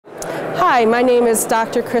Hi, my name is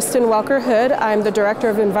Dr. Kristin Welker-Hood. I'm the Director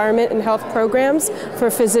of Environment and Health Programs for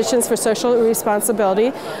Physicians for Social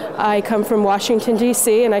Responsibility. I come from Washington,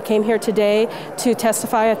 D.C., and I came here today to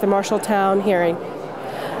testify at the Marshalltown hearing.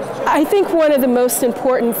 I think one of the most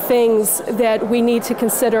important things that we need to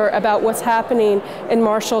consider about what's happening in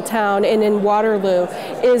Marshalltown and in Waterloo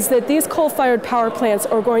is that these coal-fired power plants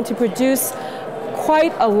are going to produce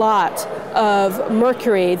quite a lot of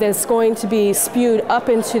mercury that's going to be spewed up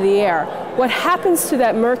into the air. What happens to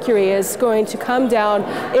that mercury is going to come down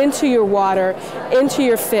into your water, into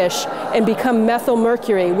your fish, and become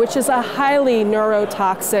methylmercury, which is a highly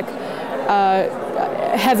neurotoxic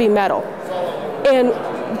heavy metal. And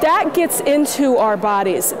that gets into our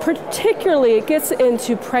bodies. Particularly, it gets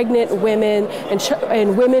into pregnant women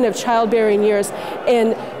and women of childbearing years,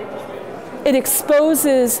 and it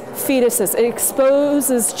exposes fetuses. It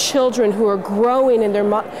exposes children who are growing in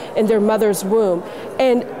their mother's womb.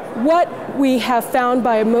 And what we have found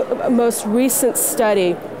by a most recent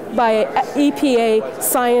study by EPA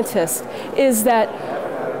scientists is that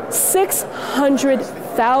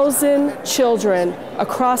 600,000 children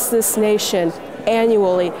across this nation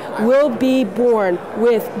annually will be born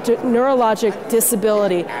with neurologic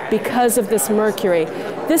disability because of this mercury.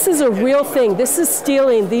 This is a real thing. This is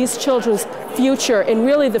stealing these children's future and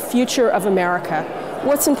really the future of America.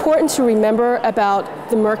 What's important to remember about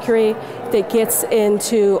the mercury that gets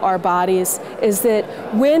into our bodies is that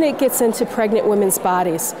when it gets into pregnant women's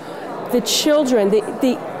bodies, the children,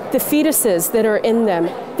 the fetuses that are in them,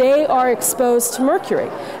 they are exposed to mercury.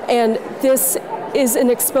 And this is an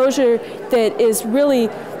exposure that is really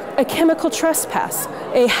a chemical trespass,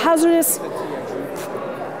 a hazardous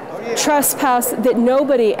trespass that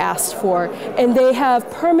nobody asked for, and they have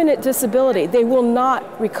permanent disability. They will not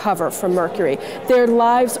recover from mercury. Their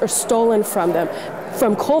lives are stolen from them,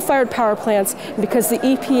 from coal-fired power plants, because the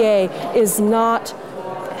EPA is not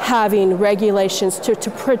having regulations to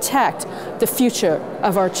protect the future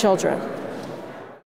of our children.